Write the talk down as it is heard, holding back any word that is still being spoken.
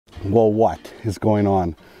Well, what is going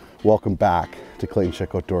on? Welcome back to Clayton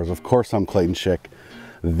Schick Outdoors. Of course, I'm Clayton Schick.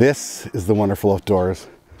 This is the wonderful outdoors.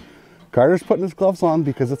 Carter's putting his gloves on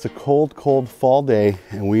because it's a cold, cold fall day,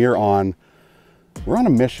 and we're on a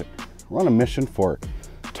mission. We're on a mission for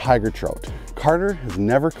tiger trout. Carter has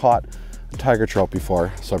never caught a tiger trout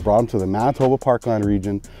before, so I brought him to the Manitoba Parkland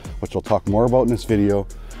region, which I'll talk more about in this video,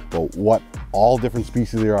 about what all different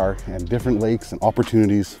species there are and different lakes and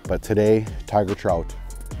opportunities. But today, tiger trout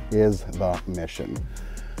is the mission.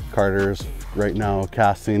 Carter's right now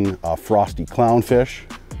casting a frosty clownfish,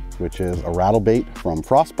 which is a rattle bait from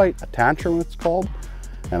Frostbite, a tantrum it's called.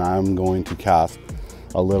 And I'm going to cast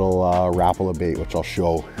a little Rapala bait, which I'll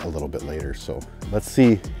show a little bit later. So let's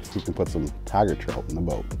see if we can put some tiger trout in the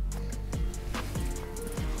boat.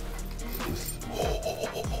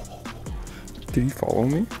 Did he follow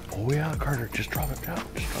me? Oh yeah, Carter, just drop it down,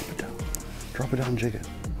 just drop it down. Drop it down, jig it.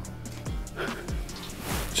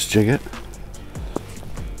 Just jig it.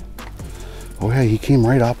 Oh yeah, he came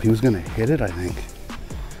right up. He was gonna hit it, I think.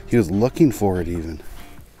 He was looking for it even.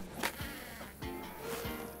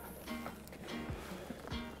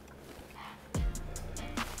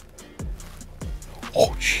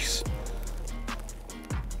 Oh jeez.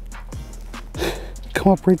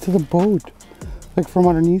 Come up right to the boat, like from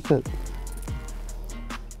underneath it.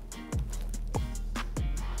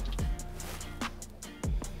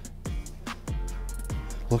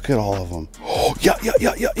 Look at all of them. Oh, yeah.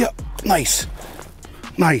 Nice.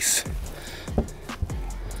 Nice.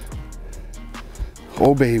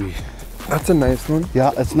 Oh, baby. That's a nice one.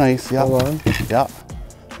 Yeah, that's nice. Yeah. Hold on. Yeah.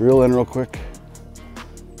 Reel in real quick.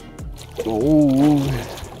 Oh.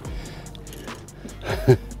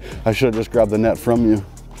 I should have just grabbed the net from you.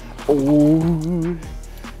 Oh.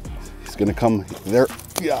 He's going to come there.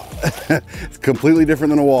 Yeah. It's completely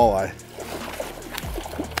different than a walleye.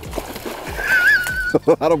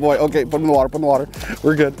 Attaboy. Okay, put him in the water, put him in the water.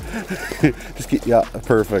 We're good. Just keep, yeah,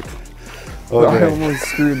 perfect. Okay. I almost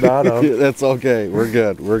screwed that up. That's okay. We're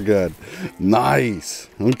good. We're good. Nice.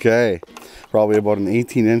 Okay. Probably about an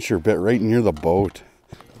 18-incher bit right near the boat.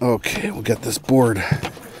 Okay, we'll get this board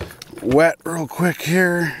wet real quick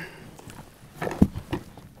here.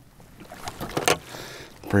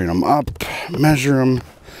 Bring them up, measure them,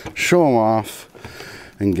 show them off,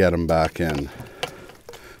 and get them back in.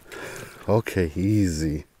 Okay,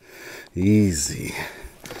 easy, easy,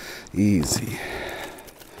 easy.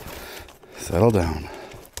 Settle down.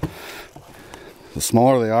 The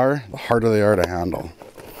smaller they are, the harder they are to handle.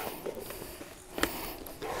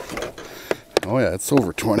 Oh yeah, it's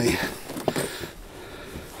over 20.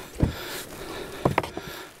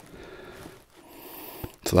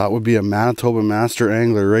 So that would be a Manitoba Master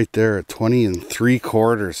Angler right there at 20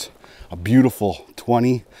 3/4. A beautiful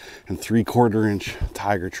 20 3/4 inch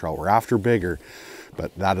tiger trout. We're after bigger,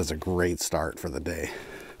 but that is a great start for the day.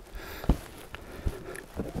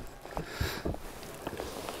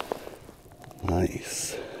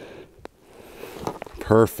 Nice.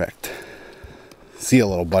 Perfect. See you,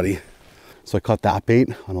 little buddy. So I caught that bait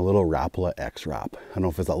on a little Rapala X-Rap. I don't know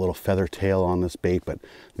if it's that little feather tail on this bait, but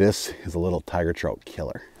this is a little tiger trout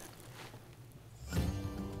killer.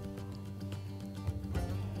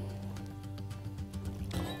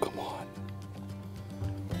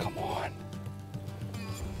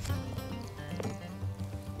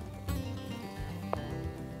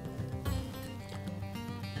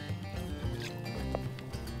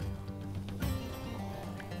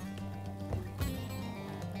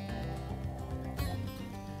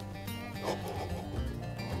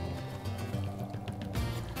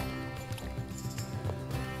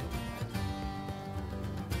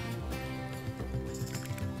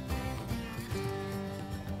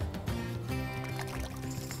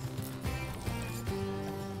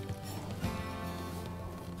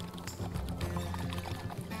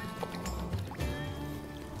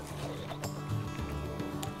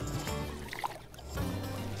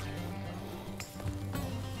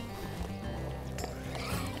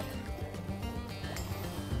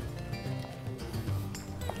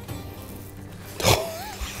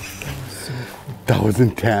 That was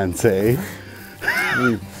intense, eh?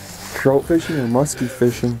 Trout fishing or musky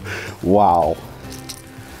fishing? Wow.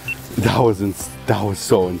 That was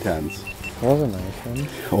so intense. That was a nice one.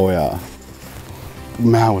 Oh yeah.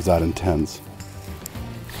 Man, was that intense.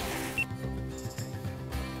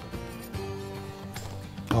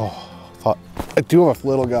 Oh, I do have a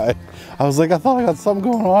little guy. I was like, I thought I got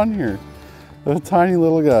something going on here. A tiny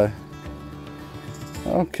little guy.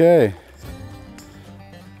 Okay.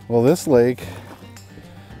 Well, this lake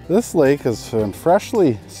has been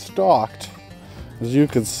freshly stocked. As you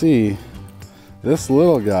can see, this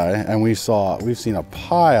little guy, and we've seen a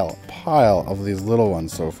pile of these little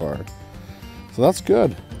ones so far. So that's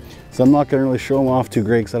good. So I'm not gonna really show him off too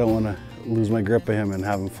great because I don't want to lose my grip of him and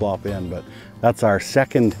have him flop in, but that's our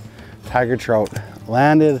second tiger trout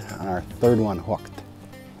landed and our third one hooked.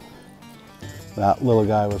 That little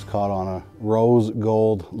guy was caught on a rose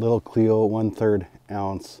gold little Cleo 1/3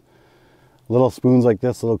 ounce. Little spoons like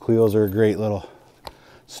this, little Cleos, are a great little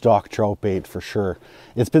stock trout bait for sure.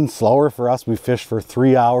 It's been slower for us. We fished for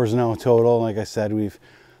 3 hours now total. Like I said, we've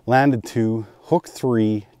landed 2, hooked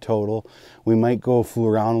 3 total. We might go fool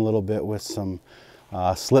around a little bit with some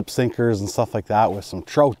slip sinkers and stuff like that with some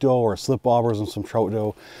trout dough, or slip bobbers and some trout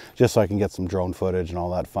dough, just so I can get some drone footage and all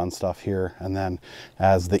that fun stuff here. And then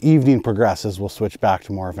as the evening progresses, we'll switch back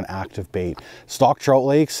to more of an active bait. Stock trout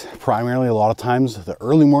lakes, primarily a lot of times the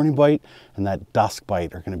early morning bite and that dusk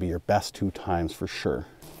bite are going to be your best 2 times for sure.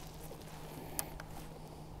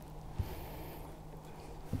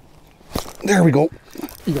 There we go.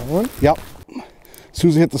 You got one? Yep. As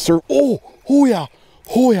soon as I hit the surf, oh yeah,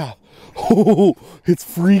 oh yeah. Oh, it's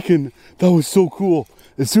freaking, that was so cool.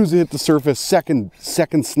 As soon as it hit the surface, second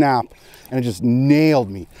snap, and it just nailed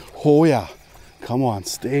me. Oh yeah, come on,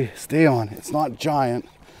 stay on. It's not giant,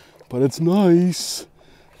 but it's nice.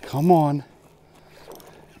 Come on.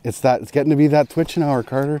 It's getting to be that twitching hour,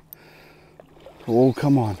 Carter. Oh,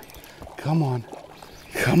 come on, come on,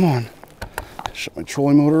 come on. Shut my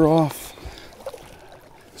trolling motor off.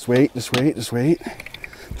 Just wait, just wait, just wait,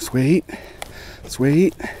 just wait, just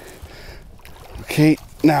wait. Okay,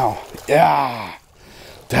 now, yeah,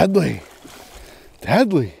 deadly,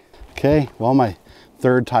 deadly. Okay, well, my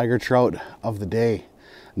third tiger trout of the day,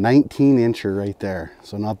 19-incher right there.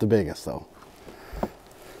 So not the biggest though.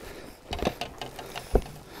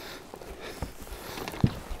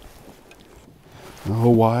 Oh,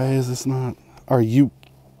 why is this not? Are you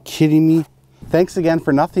kidding me? Thanks again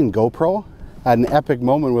for nothing, GoPro. I had an epic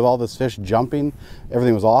moment with all this fish jumping.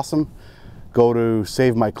 Everything was awesome. Go to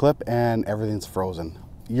save my clip and everything's frozen.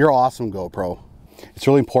 You're awesome, GoPro. It's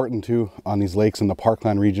really important too on these lakes in the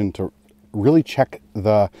parkland region to really check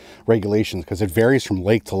the regulations because it varies from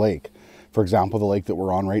lake to lake. For example, the lake that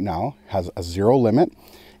we're on right now has a 0 limit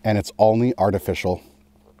and it's only artificial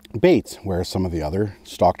baits, whereas some of the other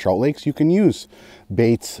stock trout lakes you can use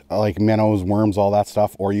baits like minnows, worms, all that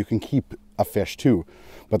stuff, or you can keep a fish too.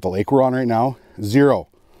 But the lake we're on right now, 0,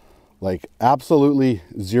 like absolutely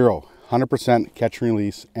 0. 100% catch and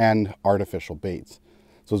release and artificial baits.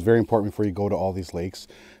 So it's very important before you go to all these lakes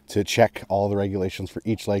to check all the regulations for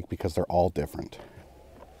each lake because they're all different.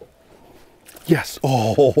 Yes,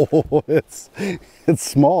 oh, it's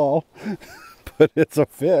small, but it's a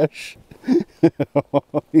fish.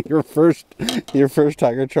 your first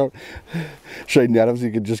tiger trout. Should I net them so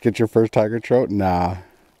you can just get your first tiger trout? Nah.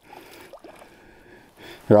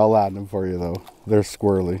 Here, I'll land them for you though. They're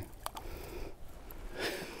squirrely.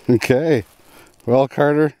 Okay, well,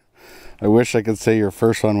 Carter, I wish I could say your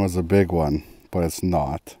first one was a big one, but it's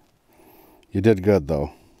not. You did good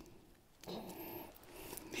though.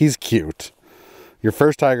 He's cute. Your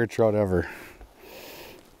first tiger trout ever.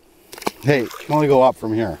 Hey, can only go up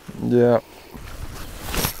from here. Yeah.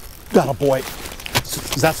 Got a boy.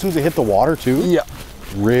 Is that as soon as they hit the water too? Yeah.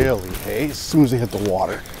 Really? Hey, as soon as they hit the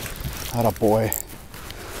water. Got a boy.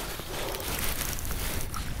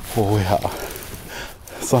 Oh yeah.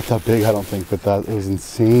 It's not that big, I don't think, but that was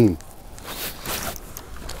insane.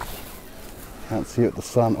 Can't see it, the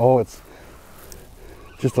sun. Oh, it's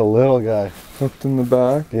just a little guy. Hooked in the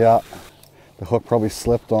back? Yeah. The hook probably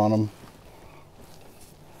slipped on him.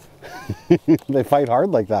 They fight hard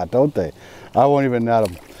like that, don't they? I won't even net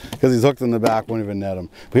him. Because he's hooked in the back, won't even net him.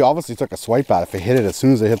 But he obviously took a swipe at it if it hit it as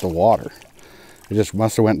soon as they hit the water. It just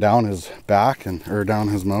must have went down his back or down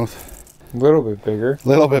his mouth. A little bit bigger. A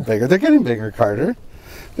little bit bigger. They're getting bigger, Carter.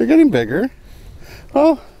 They're getting bigger.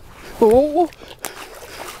 Oh.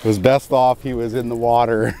 It was best off he was in the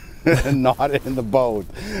water and not in the boat.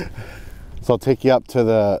 So I'll take you up to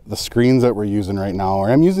the screens that we're using right now.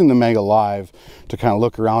 I'm using the Mega Live to kind of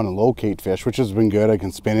look around and locate fish, which has been good. I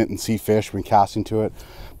can spin it and see fish when casting to it.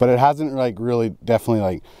 But it hasn't like really definitely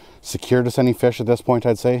like secured us any fish at this point,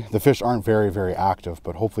 I'd say. The fish aren't very, very active,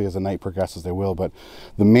 but hopefully as the night progresses they will. But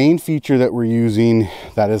the main feature that we're using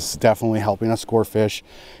that is definitely helping us score fish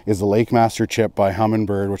is the Lake Master chip by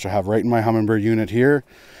Humminbird, which I have right in my Humminbird unit here.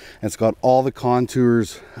 And it's got all the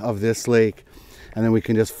contours of this lake. And then we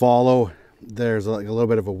can just follow. There's like a little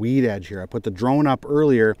bit of a weed edge here. I put the drone up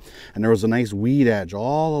earlier and there was a nice weed edge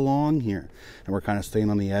all along here. And we're kind of staying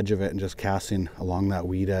on the edge of it and just casting along that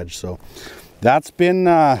weed edge. So that's been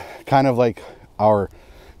kind of like our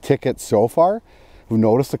ticket so far. We've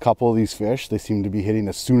noticed a couple of these fish, they seem to be hitting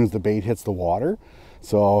as soon as the bait hits the water.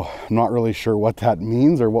 So I'm not really sure what that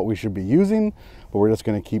means or what we should be using, but we're just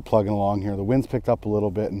gonna keep plugging along here. The wind's picked up a little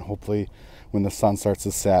bit, and hopefully when the sun starts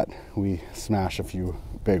to set, we smash a few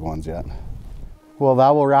big ones yet. Well,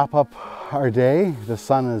 that will wrap up our day. The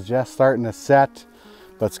sun is just starting to set,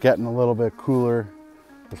 but it's getting a little bit cooler.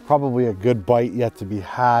 There's probably a good bite yet to be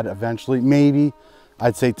had eventually. Maybe.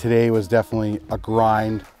 I'd say today was definitely a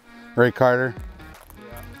grind. Right, Carter?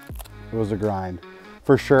 Yeah. It was a grind,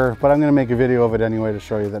 for sure. But I'm gonna make a video of it anyway to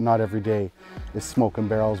show you that not every day is smoking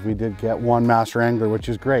barrels. We did get one master angler, which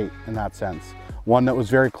is great in that sense. One that was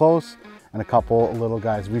very close, and a couple little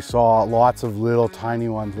guys. We saw lots of little tiny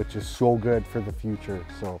ones, which is so good for the future.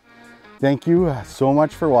 So thank you so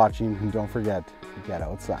much for watching, and don't forget to get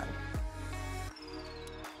outside.